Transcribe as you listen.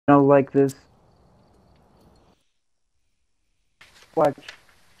I don't like this. Watch.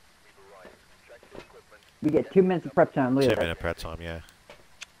 We get 2 minutes of prep time. Look at 2 minute that. prep time, yeah.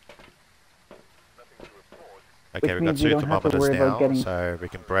 Which Okay, we've got means we 2 don't have to thermometers worry about now, getting... so we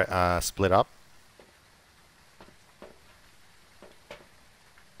can split up.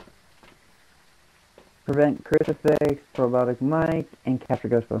 Prevent crucifix, probiotic mic, and capture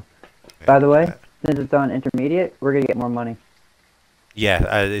ghost bow. Yeah, By the way, that. since it's on intermediate, we're gonna get more money.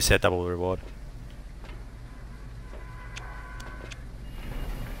 Yeah, it said double reward.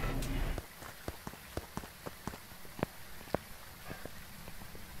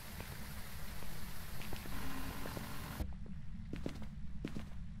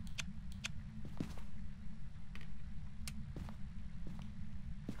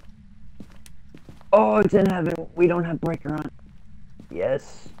 Oh, it's in heaven. We don't have breaker on.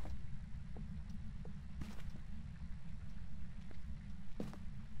 Yes.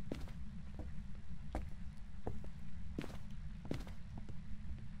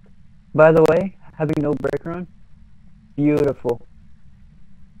 By the way, having no breaker on, beautiful.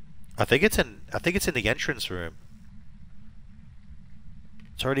 I think it's in the entrance room.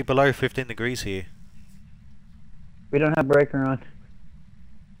 It's already below 15 degrees here. We don't have breaker on.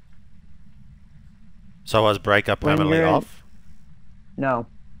 So was breaker permanently off? No.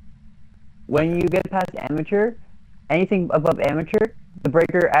 When Okay. you get past amateur, anything above amateur, the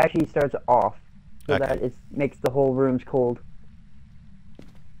breaker actually starts off, so Okay. that it makes the whole rooms cold.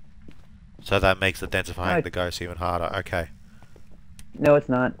 So that makes identifying Right. the ghost even harder. Okay. No, it's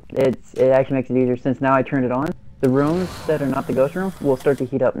not. It actually makes it easier since now I turned it on. The rooms that are not the ghost room will start to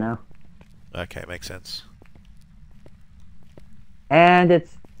heat up now. Okay, makes sense. And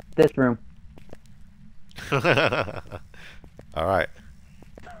it's this room. Alright.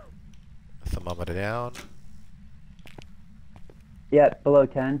 Thermometer down. Yeah, below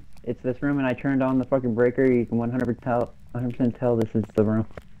 10. It's this room, and I turned on the fucking breaker. You can 100% tell this is the room.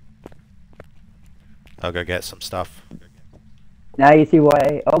 I'll go get some stuff. Now you see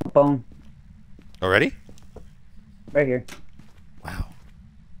why. Oh, bone. Already? Right here. Wow.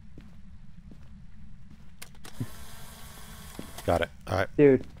 Got it. Alright.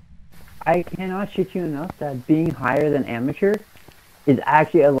 Dude, I cannot shit you enough that being higher than amateur is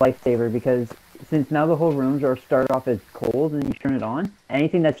actually a lifesaver because since now the whole rooms are start off as cold and you turn it on,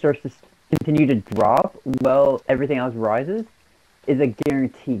 anything that starts to continue to drop while everything else rises is a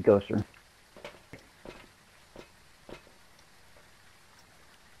guaranteed ghost room.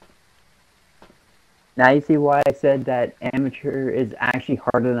 Now you see why I said that amateur is actually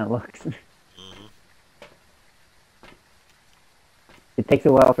harder than it looks. It takes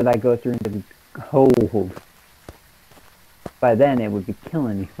a while for that ghost room to be cold. By then, it would be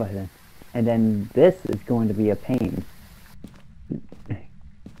killing me by then. And then this is going to be a pain.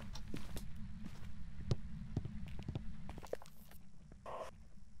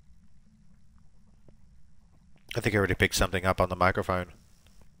 I think I already picked something up on the microphone.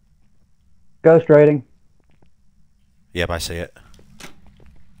 Ghost writing. Yep, I see it.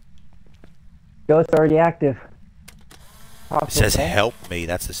 Ghost already active. It says help me,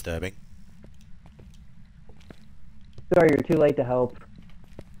 that's disturbing. Sorry, you're too late to help.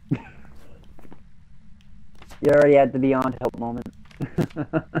 You already had the beyond help moment.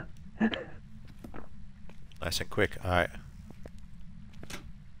 Nice and quick, alright.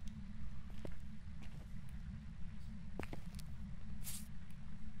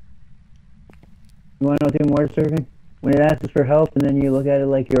 You want to know two more disturbing? When it asks for help and then you look at it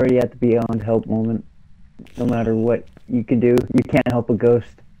like you're already at the beyond help moment. No matter what you can do, you can't help a ghost.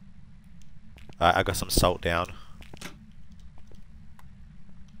 Alright, I got some salt down.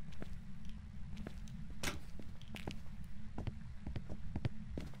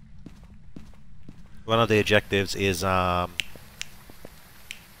 One of the objectives is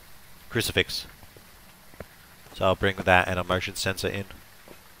crucifix. So I'll bring that and a motion sensor in.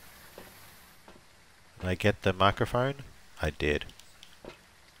 Did I get the microphone? I did.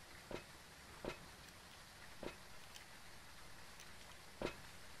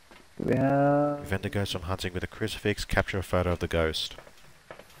 We have Prevent the ghost from hunting with a crucifix. Capture a photo of the ghost.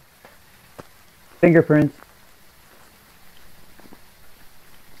 fingerprints.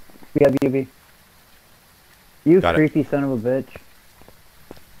 We have UV. You Got it. creepy son of a bitch.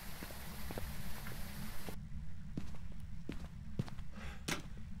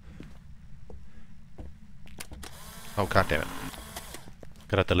 Oh, god damn it.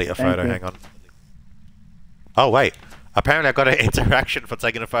 Gotta delete a Thank photo, you. hang on. Oh, wait. Apparently I got an interaction for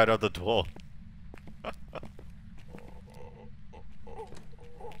taking a photo of the door.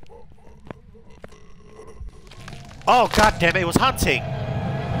 Oh, god damn it, it was hunting!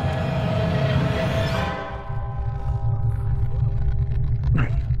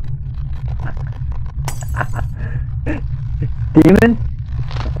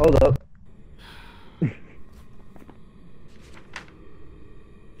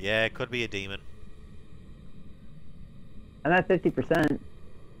 Yeah, it could be a demon. I'm at 50%.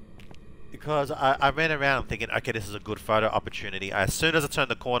 Because I ran around thinking, okay, this is a good photo opportunity. As soon as I turn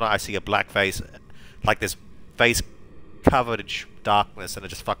the corner, I see a black face, like this face covered in darkness, and it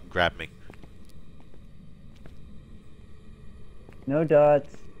just fucking grabbed me. No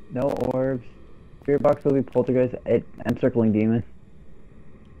dots, no orbs. Spirit box will be poltergeist. I'm circling demon.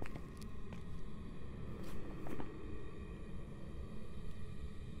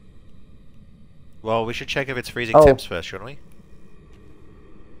 Well, we should check if it's freezing Oh. temps first, shouldn't we?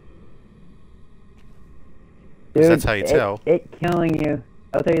 Dude, That's how you tell. It killing you.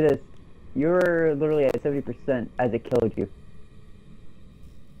 I'll tell you this. You're literally at 70% as it killed you.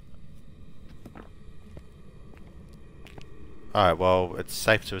 Alright, well, it's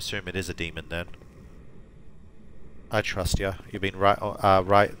safe to assume it is a demon then. I trust you. You've been right,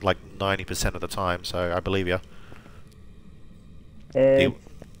 right like 90% of the time, so I believe you. It's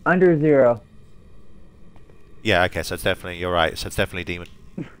under 0. Yeah, okay, so it's definitely, you're right, so it's definitely demon.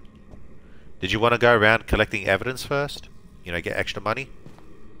 Did you want to go around collecting evidence first? You know, get extra money?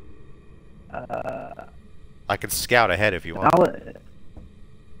 I can scout ahead if you want.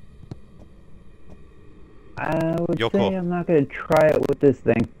 I would Your say call. I'm not going to try it with this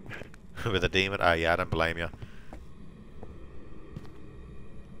thing. With a demon? Oh yeah, I don't blame you.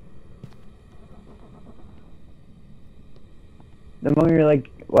 The moment you're like,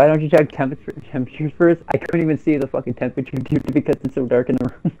 why don't you check temperatures first? I couldn't even see the fucking temperature because it's so dark in the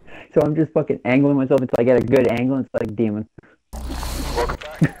room. So I'm just fucking angling myself until I get a good angle and it's like demon. Welcome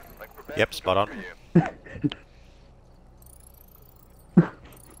back. Yep, spot on.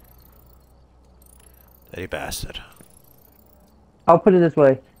 Dirty bastard. I'll put it this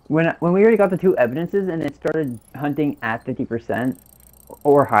way. When we already got the 2 evidences and it started hunting at 50%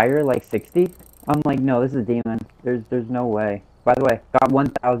 or higher, like 60, I'm like, no, this is a demon. There's no way. By the way, got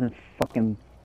 1,000 fucking